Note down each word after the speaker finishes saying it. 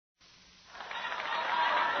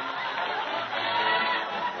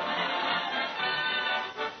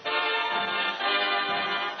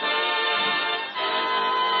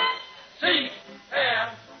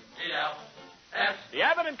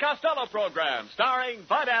Costello program, starring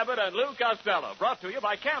Bud Abbott and Lou Costello, brought to you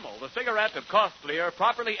by Camel, the cigarette of costlier,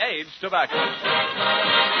 properly aged tobacco.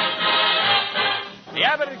 The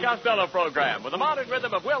Abbott and Costello program, with the modern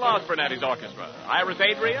rhythm of Will Osborne and his orchestra, Iris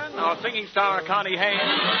Adrian, our singing star Connie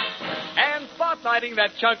Haynes, and spotlighting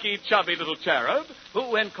that chunky, chubby little cherub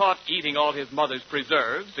who, when caught eating all his mother's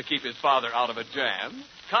preserves to keep his father out of a jam,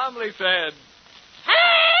 calmly said, "Hey!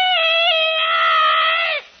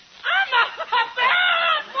 I'm a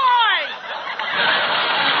bad boy!"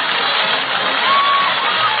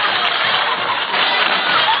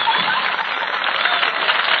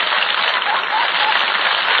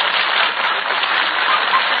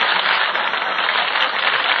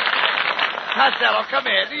 Costello, come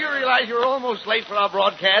here. Do you realize you're almost late for our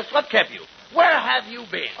broadcast? What kept you? Where have you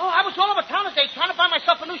been? Oh, I was all over town today trying to buy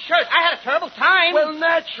myself a new shirt. I had a terrible time. Well,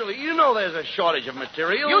 naturally. You know there's a shortage of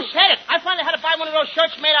material. You said it. I finally had to buy one of those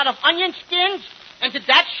shirts made out of onion skins. And did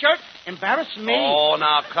that shirt embarrass me? Oh,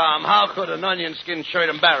 now, come. How could an onion skin shirt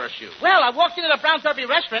embarrass you? Well, I walked into the Brown Derby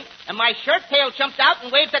restaurant, and my shirt tail jumped out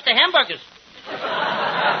and waved at the hamburgers.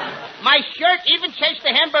 My shirt even chased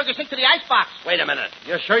the hamburgers into the icebox. Wait a minute.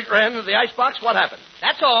 Your shirt ran into the icebox? What happened?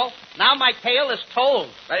 That's all. Now my tail is told.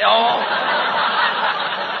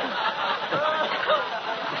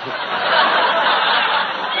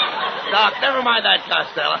 Doc, never mind that,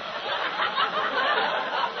 Costello.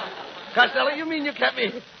 Costello, you mean you kept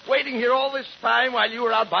me waiting here all this time while you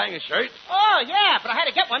were out buying a shirt? Oh, yeah, but I had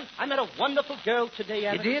to get one. I met a wonderful girl today,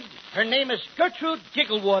 Abbott. You did? Her name is Gertrude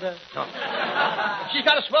Gigglewater. Oh. She's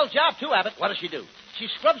got a swell job, too, Abbott. What does she do? She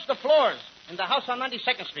scrubs the floors in the house on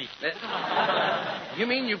 92nd Street. You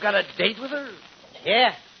mean you've got a date with her?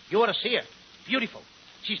 Yeah, you ought to see her. Beautiful.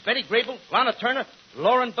 She's Betty Grable, Lana Turner,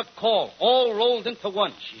 Lauren Bacall, all rolled into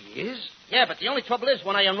one. She is? Yeah, but the only trouble is,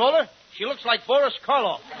 when I unroll her, she looks like Boris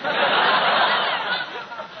Karloff.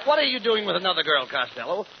 What are you doing with another girl,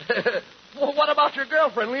 Costello? Well, what about your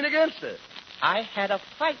girlfriend? Lean against her. I had a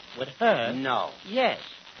fight with her. No. Yes.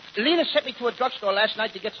 Lena sent me to a drugstore last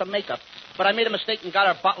night to get some makeup, but I made a mistake and got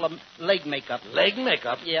her a bottle of leg makeup. Leg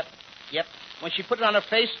makeup? Yep. When she put it on her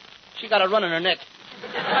face, she got a run in her neck.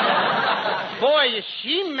 Boy, is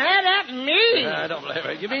she mad at me. I don't blame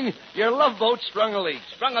her. You mean your love boat sprung a leak?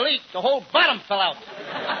 Sprung a leak. The whole bottom fell out.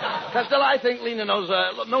 Costello, I think Lena knows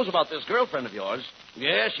about this girlfriend of yours.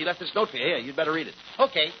 Yeah, she left this note for you. Here, you'd better read it.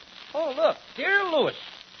 Okay. Oh, look. Dear Louis.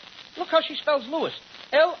 Look how she spells Louis.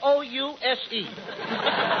 L-O-U-S-E.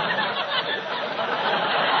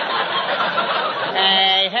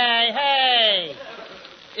 Hey.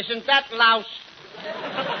 Isn't that louse?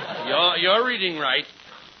 You're reading right.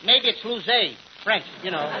 Maybe it's Louse, French,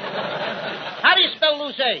 you know. How do you spell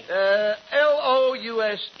Louse?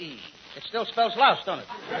 L-O-U-S-E. It still spells louse, don't it?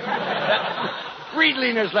 Read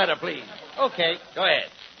Lena's letter, please. Okay. Go ahead.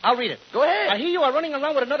 I'll read it. Go ahead. I hear you are running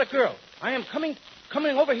around with another girl. I am coming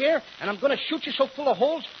over here, and I'm going to shoot you so full of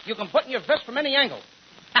holes you can button your vest from any angle.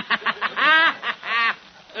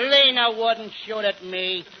 Lena wouldn't shoot at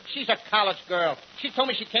me. She's a college girl. She told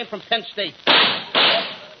me she came from Penn State.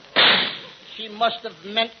 She must have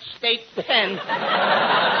meant State Penn. You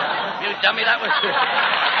dummy, that was...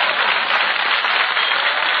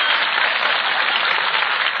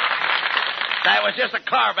 That was just a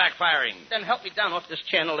car backfiring. Then help me down off this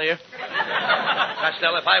chandelier.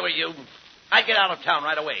 Costello, if I were you, I'd get out of town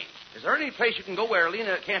right away. Is there any place you can go where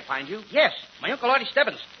Lena can't find you? Yes, my Uncle Artie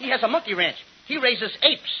Stebbins. He has a monkey ranch. He raises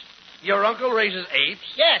apes. Your uncle raises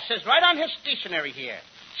apes? Yes, says right on his stationery here.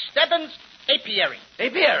 Stebbins Apiary.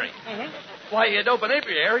 Apiary? Mm-hmm. Why, you dope, an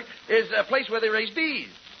apiary is a place where they raise bees.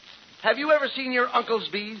 Have you ever seen your uncle's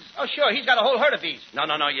bees? Oh, sure. He's got a whole herd of bees. No,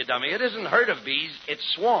 you dummy. It isn't herd of bees. It's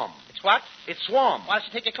swarm. It's what? It's swarm. Why don't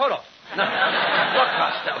you take your coat off? No. Look,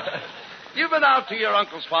 Costello. You've been out to your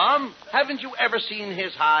uncle's farm. Haven't you ever seen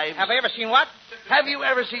his hives? Have I ever seen what? Have you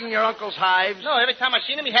ever seen your uncle's hives? No, every time I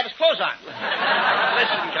seen him, he had his clothes on.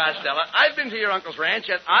 Listen, Costello, I've been to your uncle's ranch,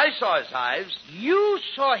 and I saw his hives. You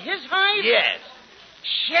saw his hives? Yes.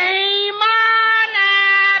 Shame on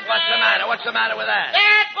Abbott! What's the matter with that?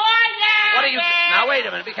 Bad boy, Abbott! What are you... Now, wait a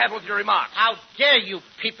minute. Be careful with your remarks. How dare you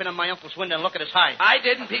peep in my uncle's window and look at his hives? I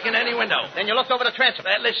didn't peek in any window. Then you looked over the transom.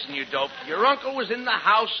 Listen, you dope. Your uncle was in the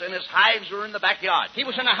house, and his hives were in the backyard. He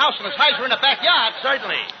was in the house, and his hives were in the backyard.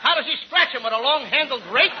 Certainly. How does he scratch him with a long-handled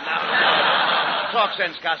rake? Talk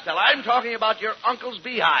sense, Costello. I'm talking about your uncle's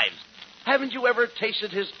beehives. Haven't you ever tasted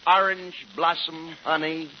his orange blossom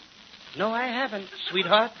honey? No, I haven't,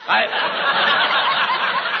 sweetheart.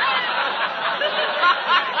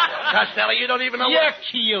 Costello, you don't even know... You're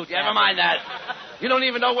cute. Never mind that. You don't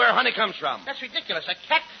even know where honey comes from. That's ridiculous. A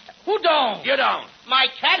cat Who don't? You don't. My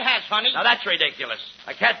cat has honey. Now, that's ridiculous.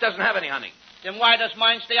 A cat doesn't have any honey. Then why does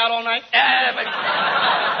mine stay out all night?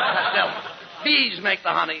 Costello, bees make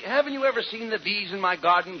the honey. Haven't you ever seen the bees in my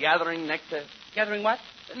garden gathering nectar? Gathering what?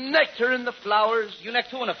 Nectar in the flowers. You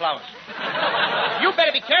necked who in the flowers? You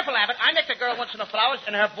better be careful, Abbott. I necked a girl once in the flowers,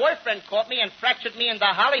 and her boyfriend caught me and fractured me in the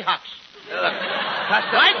hollyhocks.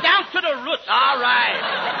 Right down to the roots. All right.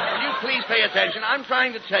 Will you please pay attention? I'm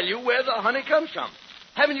trying to tell you where the honey comes from.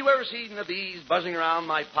 Haven't you ever seen the bees buzzing around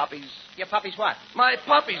my poppies? Your poppies what? My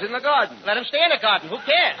poppies in the garden. Let them stay in the garden. Who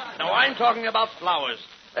cares? No, I'm talking about flowers.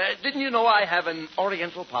 Didn't you know I have an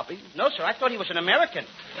oriental poppy? No, sir. I thought he was an American.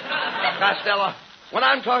 Costello, when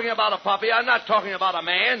I'm talking about a poppy, I'm not talking about a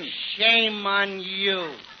man. Shame on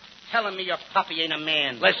you. Telling me your puppy ain't a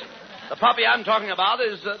man. Listen, the poppy I'm talking about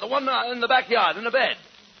is the one in the backyard in the bed.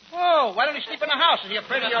 Oh, why don't you sleep in the house? Is he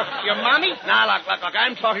afraid of your mommy? Now, look.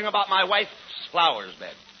 I'm talking about my wife's flowers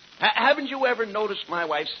bed. Haven't you ever noticed my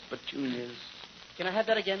wife's petunias? Can I have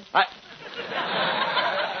that again?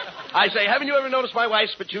 I say, haven't you ever noticed my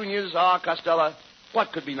wife's petunias? Costello,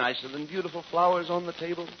 what could be nicer than beautiful flowers on the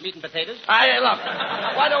table? Meat and potatoes? Look,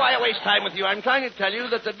 why do I waste time with you? I'm trying to tell you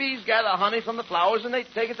that the bees gather honey from the flowers and they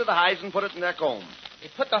take it to the hives and put it in their combs. They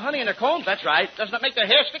put the honey in their combs? That's right. Doesn't it make their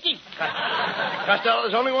hair sticky? Costello,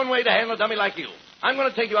 there's only one way to handle a dummy like you. I'm going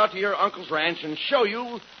to take you out to your uncle's ranch and show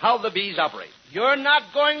you how the bees operate. You're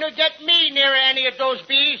not going to get me near any of those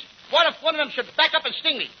bees. What if one of them should back up and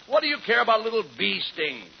sting me? What do you care about a little bee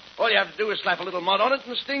sting? All you have to do is slap a little mud on it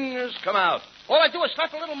and the stingers come out. All I do is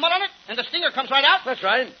slap a little mud on it and the stinger comes right out? That's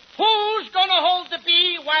right. Who's going to hold the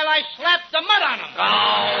bee while I slap the mud on him?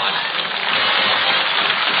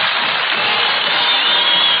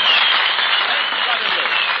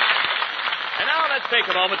 And now let's take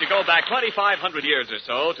a moment to go back 2,500 years or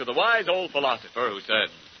so to the wise old philosopher who said,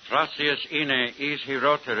 Tracius ine easy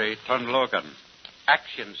rotere ton logan.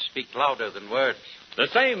 Actions speak louder than words. the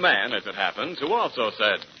same man, as it happens, who also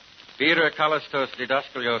said, Vira callistos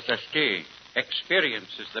didascalios esti. Experience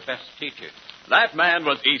is the best teacher. That man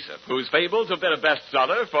was Aesop, whose fables have been a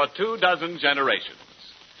bestseller for 24 generations.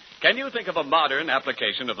 Can you think of a modern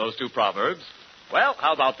application of those two proverbs? Well,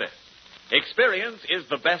 how about this? Experience is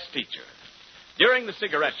the best teacher. During the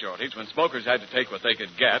cigarette shortage, when smokers had to take what they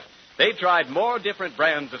could get, they tried more different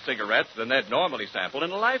brands of cigarettes than they'd normally sample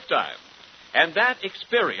in a lifetime. And that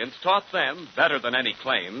experience taught them, better than any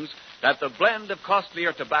claims, that the blend of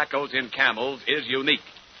costlier tobaccos in Camels is unique.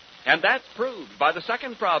 And that's proved by the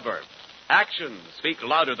second proverb. Actions speak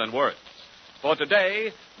louder than words. For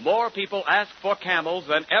today, more people ask for Camels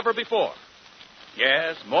than ever before.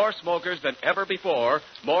 Yes, more smokers than ever before,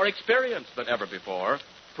 more experience than ever before,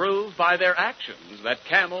 prove by their actions that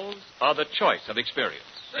Camels are the choice of experience.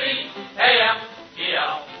 C-A-M-E-L-S.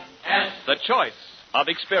 The choice of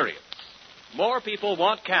experience. More people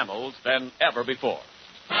want Camels than ever before.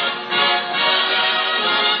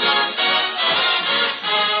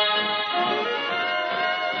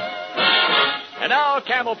 And now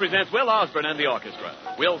Camel presents Will Osborne and the orchestra.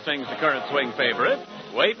 Will sings the current swing favorite,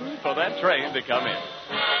 Waiting for That Train to Come In.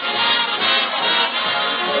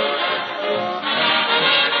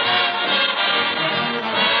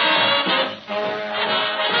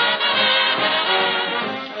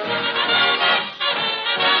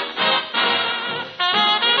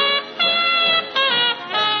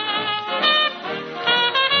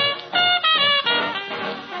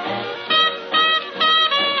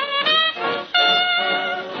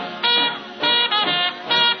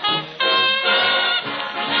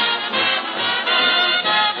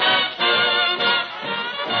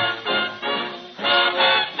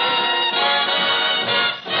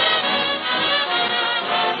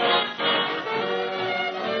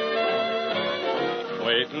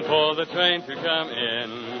 Waiting for the train to come in,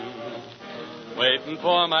 waiting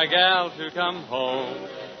for my gal to come home.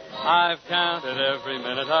 I've counted every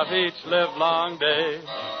minute of each livelong day,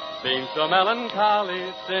 been so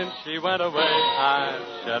melancholy since she went away. I've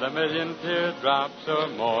shed 1,000,000 teardrops or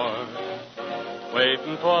more,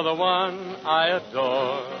 waiting for the one I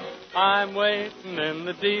adore. I'm waiting in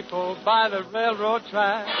the depot by the railroad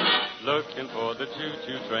track, looking for the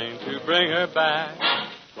choo-choo train to bring her back.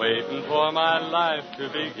 Waiting for my life to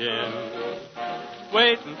begin,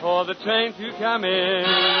 waiting for the train to come in,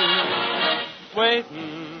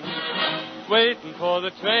 waiting for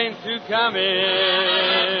the train to come in.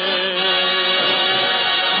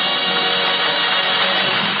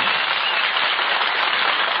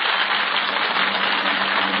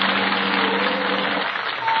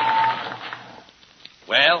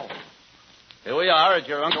 Well, here we are at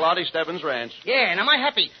your Uncle Artie Stebbins' ranch. Yeah, and am I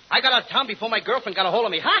happy? I got out of town before my girlfriend got a hold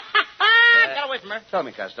of me. Ha, ha, ha! Got away from her. Tell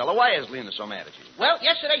me, Costello, why is Lena so mad at you? Well,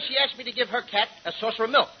 yesterday she asked me to give her cat a saucer of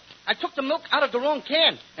milk. I took the milk out of the wrong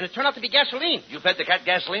can, and it turned out to be gasoline. You fed the cat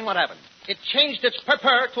gasoline? What happened? It changed its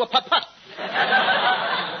purr to a putt-putt.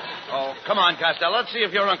 Oh, come on, Costello. Let's see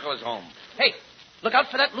if your uncle is home. Hey, look out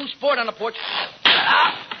for that loose board on the porch.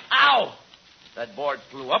 Ow! That board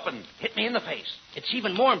flew up and hit me in the face. It's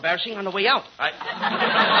even more embarrassing on the way out.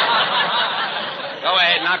 Go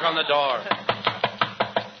ahead, knock on the door.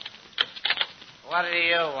 What do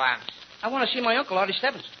you want? I want to see my uncle, Artie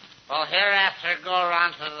Stebbins. Well, hereafter, go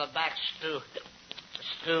around to the back stoop.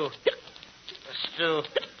 Stoop?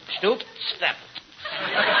 Step.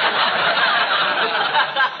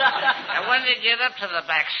 And when you get up to the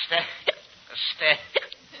back step,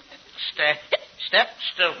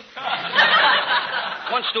 stoop.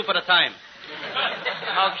 One stoop at a time.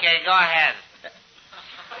 Okay, go ahead.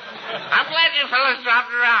 I'm glad you fellas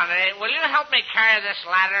dropped around. Will you help me carry this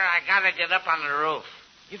ladder? I gotta get up on the roof.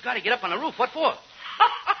 You've got to get up on the roof. What for?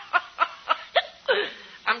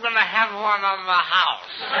 I'm gonna have one on the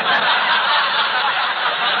house.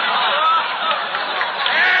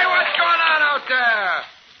 Hey, what's going on out there?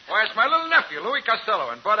 Why, it's my little nephew, Louis Costello,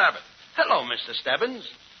 and Bud Abbott. Hello, Mr. Stebbins.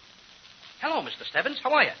 Hello, Mr. Stebbins.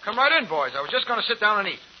 How are you? Come right in, boys. I was just going to sit down and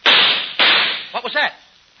eat. What was that?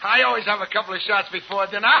 I always have a couple of shots before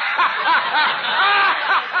dinner. I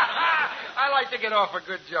like to get off a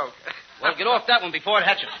good joke. Well, get off that one before it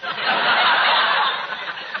hatches.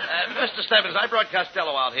 Mr. Stebbins, I brought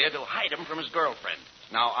Costello out here to hide him from his girlfriend.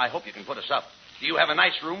 Now, I hope you can put us up. Do you have a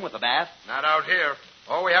nice room with a bath? Not out here.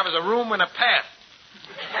 All we have is a room and a path.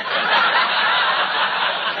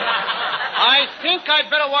 I think I'd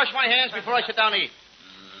better wash my hands before I sit down to eat.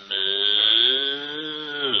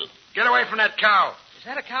 Get away from that cow. Is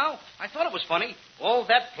that a cow? I thought it was funny. All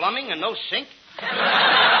that plumbing and no sink.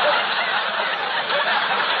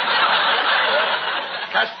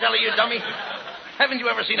 Costello, you dummy. Haven't you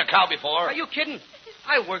ever seen a cow before? Are you kidding?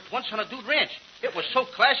 I worked once on a dude ranch. It was so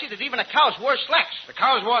classy that even the cows wore slacks. The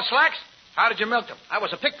cows wore slacks? How did you milk them? I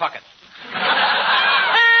was a pickpocket.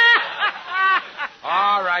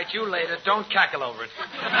 All right, you later. Don't cackle over it.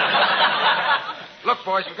 Look,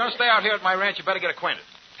 boys, if you're going to stay out here at my ranch, you better get acquainted.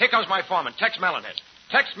 Here comes my foreman, Tex Melonhead.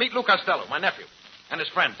 Tex, meet Lou Costello, my nephew, and his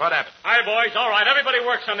friend, Bud Abbott. Hi, boys. All right, everybody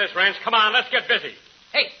works on this ranch. Come on, let's get busy.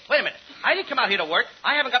 Hey, wait a minute. I didn't come out here to work.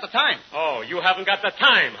 I haven't got the time. Oh, you haven't got the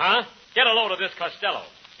time, huh? Get a load of this Costello.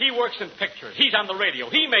 He works in pictures. He's on the radio.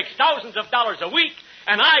 He makes thousands of dollars a week,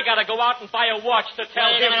 and I got to go out and buy a watch to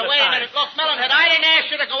tell him the Wait a time. minute. Look, Melonhead, I didn't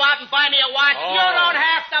ask you to go out and buy me a watch. Oh. You don't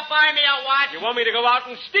have to buy me a watch. You want me to go out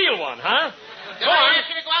and steal one, huh? Did I ask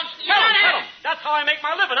you to go out and steal one? Tell him. That's how I make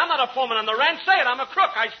my living. I'm not a foreman on the ranch. Say it. I'm a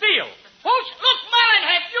crook. I steal. Look,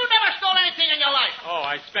 Melonhead, you never stole anything in your life. Oh,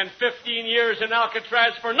 I spent 15 years in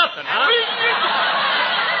Alcatraz for nothing, huh?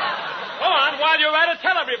 Go on, while you're at it,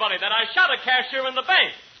 tell everybody that I shot a cashier in the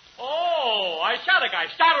bank. Oh, I shot a guy.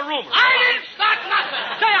 Start a rumor. I didn't start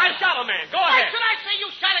nothing. Say I shot a man. Go Why ahead. should I say you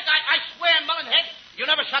shot a guy? I swear, Melonhead, you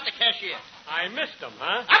never shot the cashier. I missed him,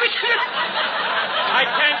 huh? I I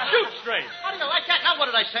can't shoot straight. How do you like that? Now,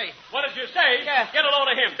 what did I say? What did you say? Yeah. Get a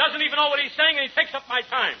load of him. Doesn't even know what he's saying, and he takes up my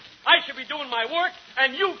time. I should be doing my work,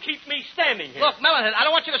 and you keep me standing here. Look, Melonhead, I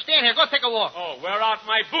don't want you to stand here. Go take a walk. Oh, wear out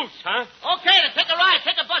my boots, huh? Okay, then take a ride.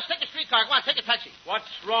 Take a bus. Take a streetcar. Go on, take a taxi.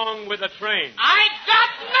 What's wrong with the train? I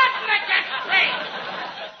got nothing against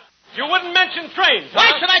trains. You wouldn't mention trains, huh?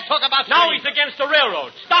 Why should I talk about trains? Now he's against the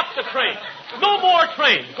railroad. Stop the train. No more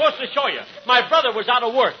trains. Goes to show you. My brother was out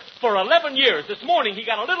of work for 11 years. This morning he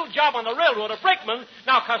got a little job on the railroad, a brakeman.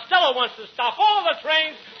 Now Costello wants to stop all the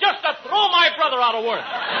trains just to throw my brother out of work.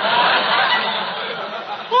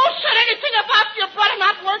 Who said anything about your brother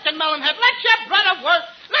not working, Melonhead? Let your brother work.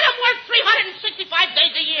 Let him work 365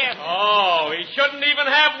 days a year. Oh, he shouldn't even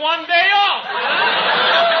have one day off.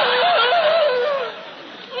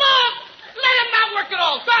 Look, let him not work at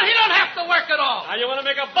all. Son, he don't have to work at all. Now you want to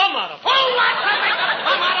make a bum out of him. Who wants to make a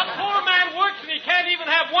bum out of him? Poor man works and he can't even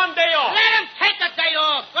have one day off. Let him take a day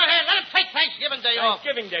off. Go ahead, let him take Thanksgiving Day off.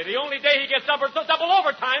 Thanksgiving Day, the only day he gets double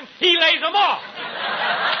overtime, he lays them off.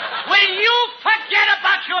 Will you forget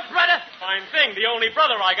about your brother? Fine thing. The only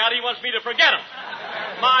brother I got, he wants me to forget him.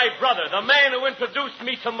 My brother, the man who introduced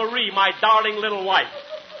me to Marie, my darling little wife.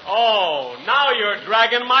 Oh, now you're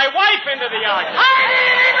dragging my wife into the argument. I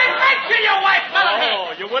didn't even mention your wife, Melonhead.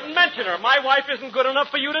 Oh, you wouldn't mention her. My wife isn't good enough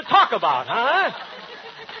for you to talk about, huh?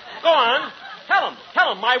 Go on.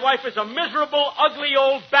 Tell him my wife is a miserable, ugly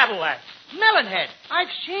old battle axe. Melonhead, I've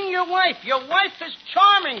seen your wife. Your wife is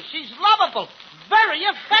charming. She's lovable. Very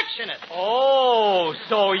affectionate. Oh,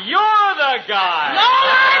 so you're the guy. No,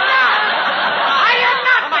 I'm not. I am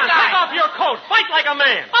not Come the on, guy. take off your coat. out. Fight like a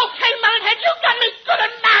man. Okay, Melonhead, you got me good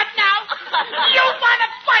and mad now. You want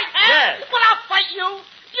to fight, huh? Yes. Well, I'll fight you.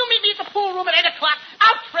 You meet me at the pool room at 8 o'clock.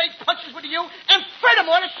 I'll trade punches with you. And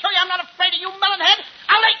furthermore, to show you I'm not afraid of you, Melonhead,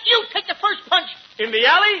 I'll let you take the first punch. In the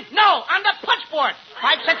alley? No, on the punch board.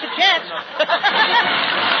 5 cents a chance.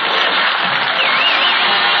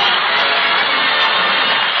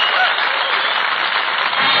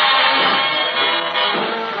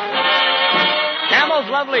 Camel's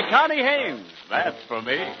lovely Connie Haynes. That's for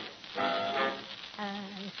me.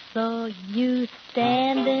 I saw you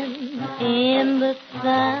standing in the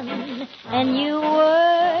sun, and you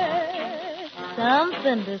were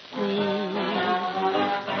something to see.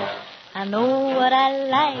 I know what I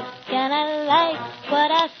like, and I like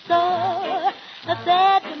what I saw. I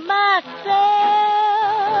said to myself,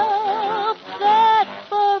 that's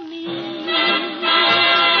for me.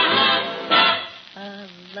 A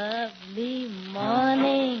lovely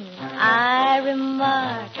morning, I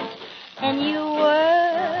remarked, and you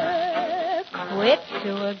were quick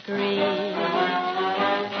to agree.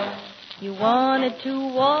 You wanted to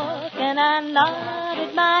walk, and I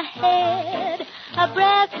nodded my head. I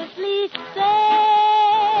breathlessly said,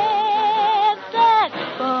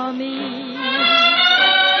 that's for me.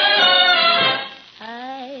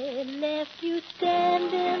 I left you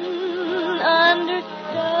standing under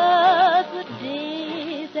stars. The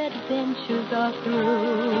day's adventures are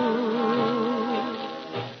through.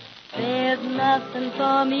 There's nothing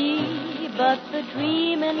for me but the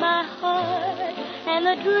dream in my heart, and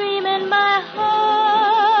the dream in my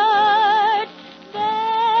heart,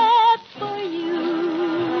 that's for you.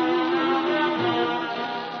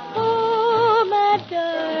 Oh, my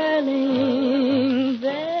darling,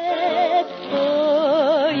 that's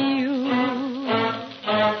for you.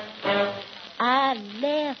 I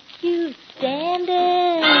left you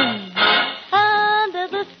standing under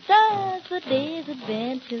the stars. The day's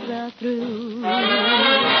adventures are through.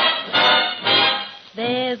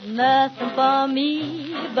 There's nothing for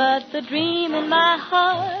me but the dream in my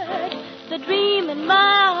heart, the dream in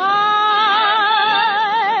my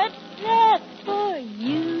heart, that's for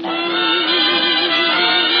you.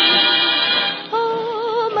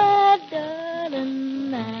 Oh, my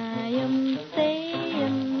darling, I am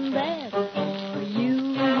saying that's for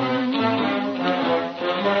you.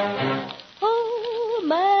 Oh,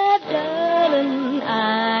 my darling,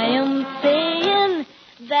 I am saying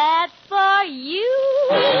that's for you.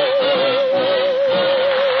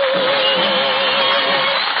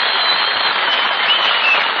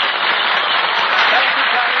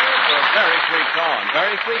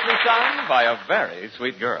 Very sweetly sung by a very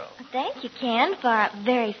sweet girl. Thank you, Ken, for a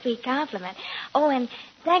very sweet compliment. Oh, and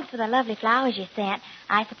thanks for the lovely flowers you sent.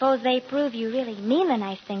 I suppose they prove you really mean the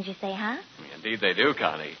nice things you say, huh? Indeed they do,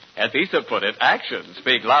 Connie. As Isa put it, actions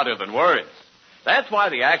speak louder than words. That's why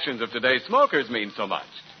the actions of today's smokers mean so much.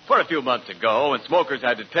 For a few months ago, when smokers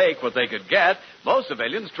had to take what they could get, most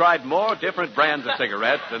civilians tried more different brands of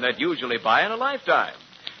cigarettes than they'd usually buy in a lifetime.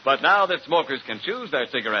 But now that smokers can choose their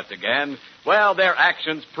cigarettes again, well, their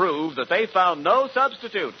actions prove that they found no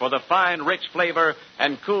substitute for the fine, rich flavor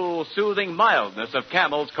and cool, soothing mildness of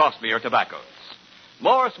Camel's costlier tobaccos.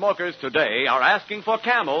 More smokers today are asking for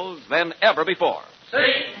Camels than ever before.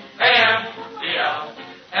 C-A-M-E-L-S.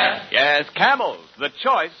 Yes, Camels, the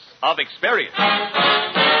choice of experience.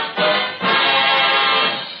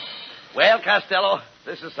 Well, Costello,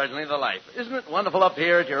 this is certainly the life. Isn't it wonderful up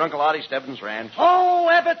here at your Uncle Artie Stebbins' ranch? Oh,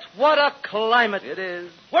 Abbott, what a climate. It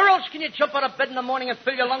is. Where else can you jump out of bed in the morning and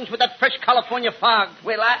fill your lungs with that fresh California fog?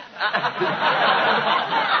 Well,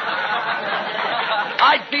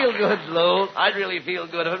 I'd feel good, Lou. I'd really feel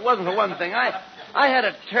good if it wasn't for one thing. I had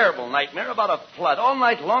a terrible nightmare about a flood. All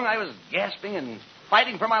night long I was gasping and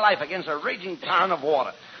fighting for my life against a raging torrent of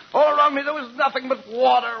water. All around me there was nothing but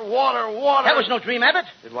water, water, water. That was no dream, Abbott.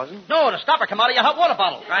 It wasn't? No, the stopper come out of your hot water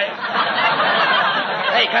bottle.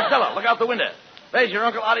 Hey, Costello, look out the window. There's your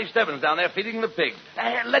Uncle Artie Stebbins down there feeding the pigs.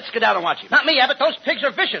 Let's get down and watch him. Not me, Abbott. Those pigs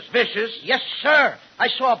are vicious. Vicious? Yes, sir. I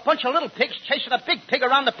saw a bunch of little pigs chasing a big pig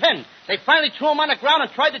around the pen. They finally threw him on the ground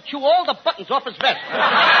and tried to chew all the buttons off his vest.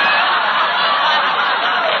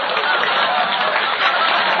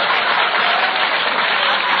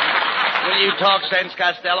 Will you talk sense,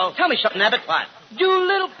 Costello? Tell me something, Abbott. What? Do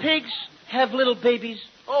little pigs have little babies?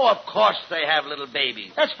 Oh, of course they have little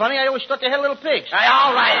babies. That's funny. I always thought they had little pigs.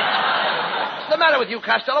 All right. What's the matter with you,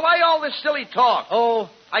 Costello? Why all this silly talk? Oh,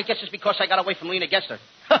 I guess it's because I got away from Lena Gessler.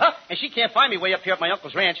 And she can't find me way up here at my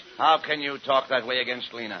uncle's ranch. How can you talk that way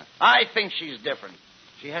against Lena? I think she's different.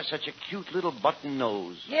 She has such a cute little button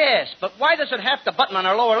nose. Yes, but why does it have the button on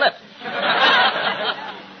her lower lip?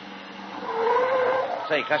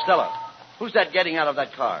 Say, Costello, Who's that getting out of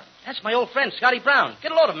that car? That's my old friend, Scotty Brown.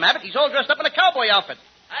 Get a load of him, Abbott. He's all dressed up in a cowboy outfit.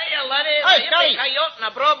 Hiya, laddie. Hi, Scotty. Coyote and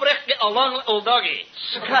a brobrick get along, little doggy.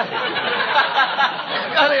 Scotty.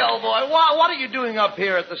 Scotty, old boy, what are you doing up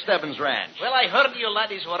here at the Stebbins Ranch? Well, I heard you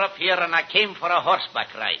laddies were up here, and I came for a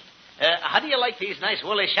horseback ride. How do you like these nice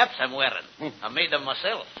woolly chaps I'm wearing? I made them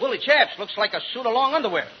myself. Woolly chaps. Looks like a suit of long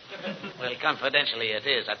underwear. Well, confidentially it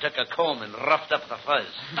is. I took a comb and roughed up the fuzz.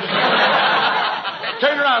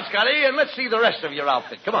 Turn around, Scotty, and let's see the rest of your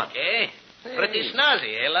outfit. Come on. Okay. Pretty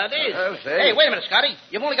snazzy, eh, laddies? I'll say. Hey, wait a minute, Scotty.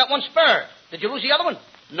 You've only got one spur. Did you lose the other one?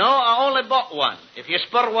 No, I only bought one. If you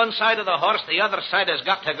spur one side of the horse, the other side has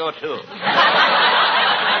got to go, too.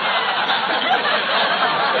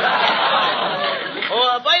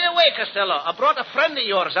 By the way, Costello, I brought a friend of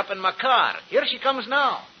yours up in my car. Here she comes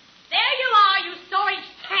now. There you are, you storage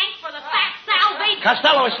tank for the fat salvation.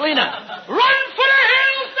 Costello, it's Lena. Run for the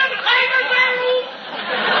hills, the tigers are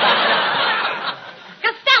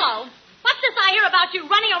Costello, what's this I hear about you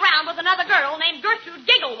running around with another girl named Gertrude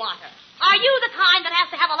Gigglewater? Are you the kind that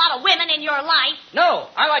has to have a lot of women in your life?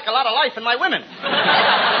 No, I like a lot of life in my women.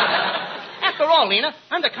 After all, Lena,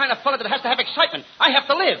 I'm the kind of fella that has to have excitement. I have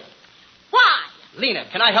to live. Why? Lena,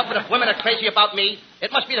 can I help it if women are crazy about me?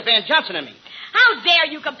 It must be the Van Johnson in me. How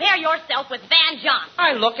dare you compare yourself with Van Johnson?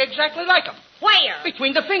 I look exactly like him. Where?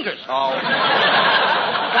 Between the fingers. Oh.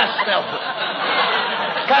 Costello.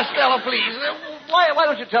 Costello, please.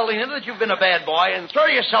 Why don't you tell Lena that you've been a bad boy and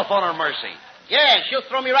throw yourself on her mercy? Yeah, she'll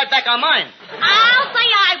throw me right back on mine. I'll say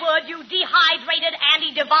I would, you dehydrated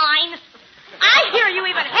Andy Devine. I hear you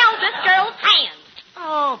even held this girl's hand.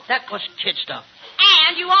 Oh, that was kid stuff.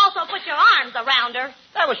 And you also put your arms around her.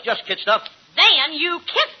 That was just kid stuff. Then you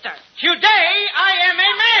kissed her. Today, I am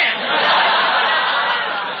a man.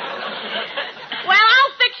 Well,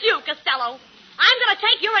 I'll fix you, Costello. I'm going to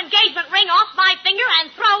take your engagement ring off my finger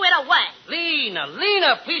and throw it away.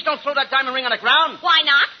 Lena, please don't throw that diamond ring on the ground. Why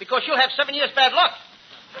not? Because you'll have 7 years bad luck.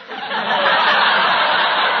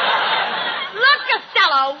 Look,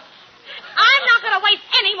 Costello, I'm not going to waste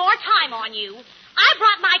any more time on you. I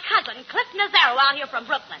brought my cousin, Cliff Nazaro, out here from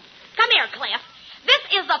Brooklyn. Come here, Cliff. This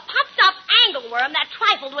is the puffed-up angleworm that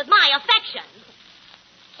trifled with my affections.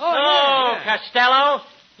 Oh, Costello,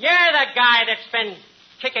 you're the guy that's been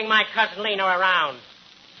kicking my cousin Lena around.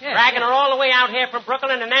 Yeah. Dragging her all the way out here from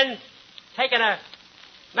Brooklyn and then making a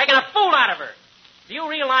fool out of her. Do you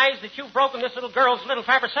realize that you've broken this little girl's little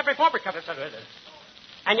fabric bumper cover?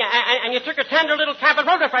 And you took her tender little cabin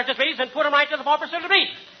rotor piece and put them right to the bumper of the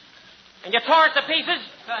beast. And you tore it to pieces,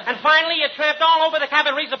 and finally you tramped all over the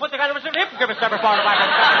cabin reeds and put the kind of hip grip separate part of it.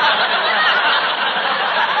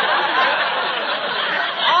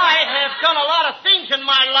 I have done a lot of things in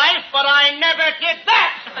my life, but I never did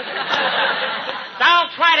that.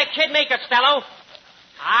 Don't try to kid me, Costello.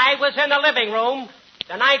 I was in the living room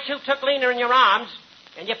the night you took Lena in your arms,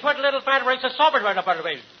 and you put little fabrics of sober right up under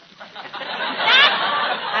me.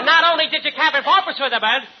 And not only did you cabin porpoise with the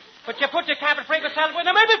bed, but you put your cabin free with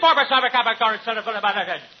the maybe porpoise over cabin car instead of about the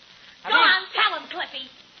head. Go on, tell him, Cliffy.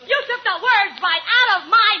 You took the words right out of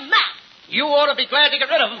my mouth. You ought to be glad to get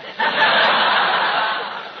rid of them.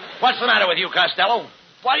 What's the matter with you, Costello?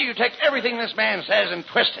 Why do you take everything this man says and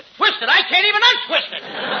twist it? Twist it? I can't even untwist it.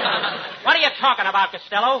 What are you talking about,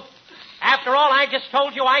 Costello? After all, I just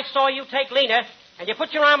told you I saw you take Lena, and you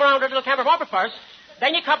put your arm around her little cabin porpoise first,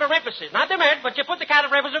 then you cover references. Not the men, but you put the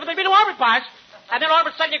cabin references over the beat of Orbit parts. And then all of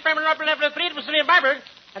a sudden you cram it up and left the three was in Bible,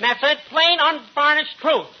 and that's it, plain unvarnished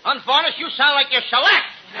truth. Unvarnished? You sound like you're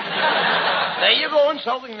shellacked. There you go,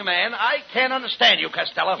 insulting the man. I can't understand you,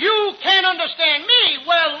 Costello. You can't understand me?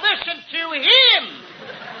 Well, listen to him.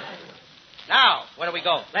 Now, where do we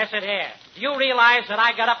go? Listen here. Do you realize that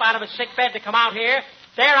I got up out of a sick bed to come out here?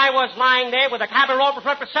 There I was lying there with a cabin roll for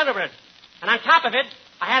representative. And on top of it,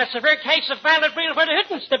 I had a severe case of violent renal for the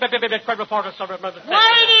hitting. Why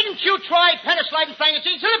didn't you try penicillin and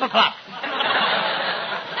frankenstein flip-flop?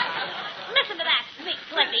 Listen to that sneak,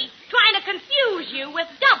 Cliffy, trying to confuse you with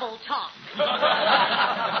double talk.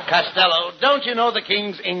 Costello, don't you know the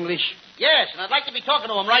King's English? Yes, and I'd like to be talking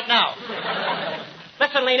to him right now.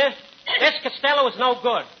 Listen, Lena, this Costello is no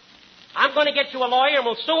good. I'm going to get you a lawyer and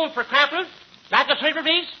we'll sue him for cramping, not the three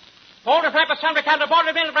release, hold the flap of Sandra County Board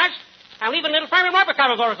of the branch, and leave a little family rubber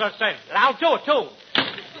cover for us, and I'll do it, too.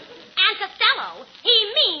 And Costello,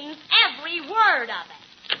 he means every word of it.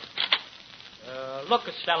 Look,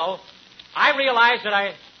 Costello, I realize that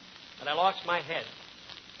I lost my head.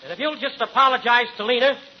 And if you'll just apologize to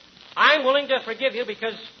Lena, I'm willing to forgive you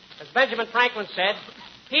because, as Benjamin Franklin said,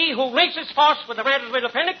 he who races horse with the red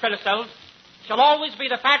little panic pedestal shall always be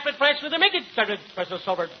the fat red prince with the naked sober.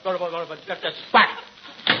 Smack.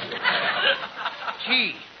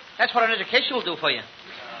 Gee, that's what an education will do for you.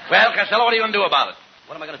 Well, Costello, what are you going to do about it?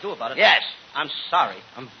 What am I going to do about it? Yes. I'm sorry.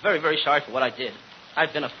 I'm very, very sorry for what I did.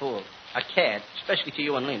 I've been a fool. A cad, especially to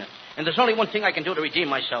you and Lena. And there's only one thing I can do to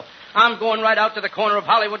redeem myself. I'm going right out to the corner of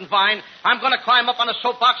Hollywood and Vine. I'm going to climb up on a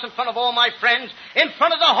soapbox in front of all my friends, in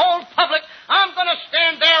front of the whole public. I'm going to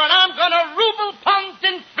stand there and I'm going to ruble punt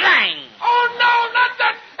and flang. Oh, no, not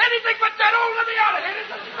that. Anything but that. Oh, let me out of here.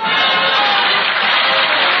 This is...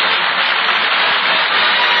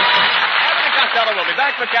 Abbott and Costello will be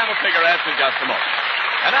back with Camel cigarettes in just a moment.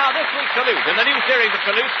 And now this week's salute in the new series of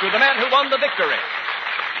salutes to the men who won the victory.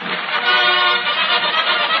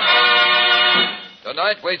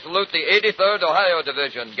 Tonight we salute the 83rd Ohio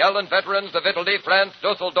Division, gallant veterans of Italy, France,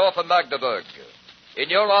 Dusseldorf, and Magdeburg. In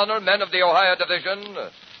your honor, men of the Ohio Division,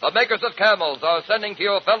 the makers of Camels are sending to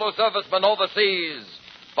your fellow servicemen overseas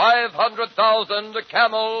 500,000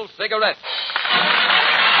 Camel cigarettes.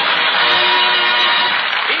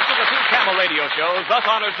 Each of the two Camel radio shows thus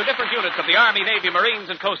honors the different units of the Army, Navy, Marines,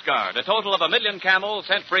 and Coast Guard, a total of 1 million Camels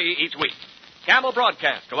sent free each week. Camel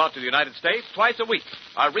broadcasts go out to the United States twice a week,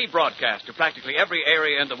 are rebroadcast to practically every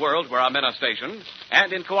area in the world where our men are stationed,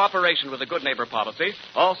 and in cooperation with the Good Neighbor policy,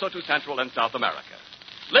 also to Central and South America.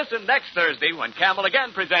 Listen next Thursday when Camel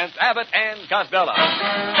again presents Abbott and Costello.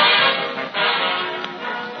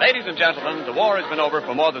 Ladies and gentlemen, the war has been over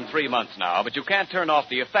for more than 3 months now, but you can't turn off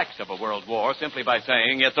the effects of a world war simply by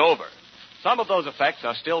saying it's over. Some of those effects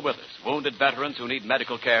are still with us. Wounded veterans who need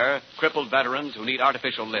medical care, crippled veterans who need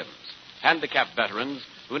artificial limbs, handicapped veterans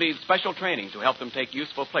who need special training to help them take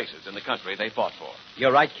useful places in the country they fought for.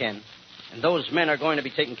 You're right, Ken. And those men are going to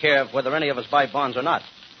be taken care of whether any of us buy bonds or not.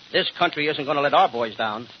 This country isn't going to let our boys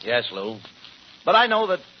down. Yes, Lou. But I know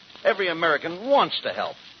that every American wants to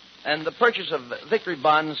help. And the purchase of victory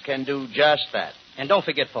bonds can do just that. And don't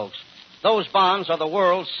forget, folks, those bonds are the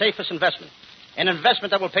world's safest investment. An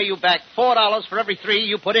investment that will pay you back $4 for every 3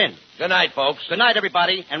 you put in. Good night, folks. Good night,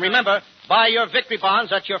 everybody. And remember, buy your victory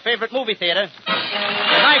bonds at your favorite movie theater. Good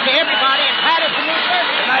night to everybody in Patterson, New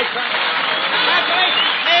Jersey. Good night, sir.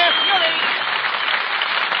 Congratulations, Mayor Fury.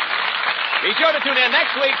 Be sure to tune in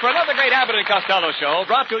next week for another great Abbott and Costello show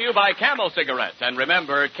brought to you by Camel cigarettes. And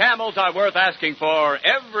remember, Camels are worth asking for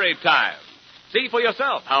every time. See for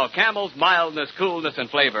yourself how Camel's mildness, coolness, and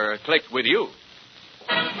flavor click with you.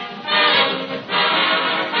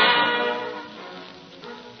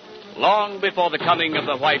 Long before the coming of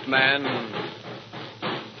the white man,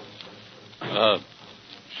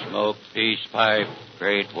 Smoke peace pipe,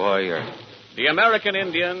 great warrior. the American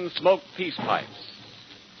Indian smoked peace pipes.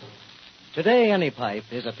 Today, any pipe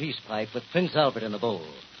is a peace pipe with Prince Albert in the bowl.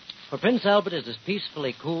 For Prince Albert is as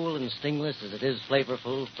peacefully cool and stingless as it is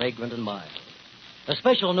flavorful, fragrant, and mild. A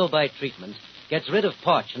special no-bite treatment gets rid of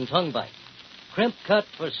parch and tongue bite. Crimp cut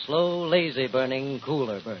for slow, lazy burning,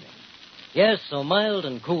 cooler burning. Yes, so mild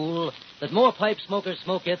and cool that more pipe smokers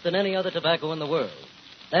smoke it than any other tobacco in the world.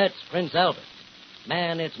 That's Prince Albert.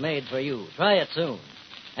 Man, it's made for you. Try it soon.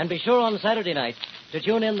 And be sure on Saturday night to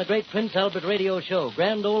tune in the great Prince Albert radio show,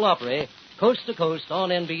 Grand Ole Opry, coast to coast on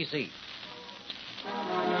NBC.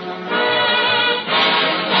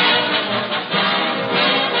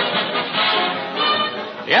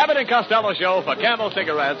 The Abbott and Costello show for Camel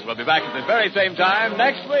cigarettes will be back at this very same time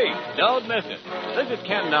next week. Don't miss it. This is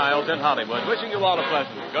Ken Niles in Hollywood, wishing you all a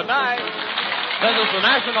pleasant good night. This is the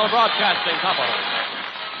National Broadcasting Company.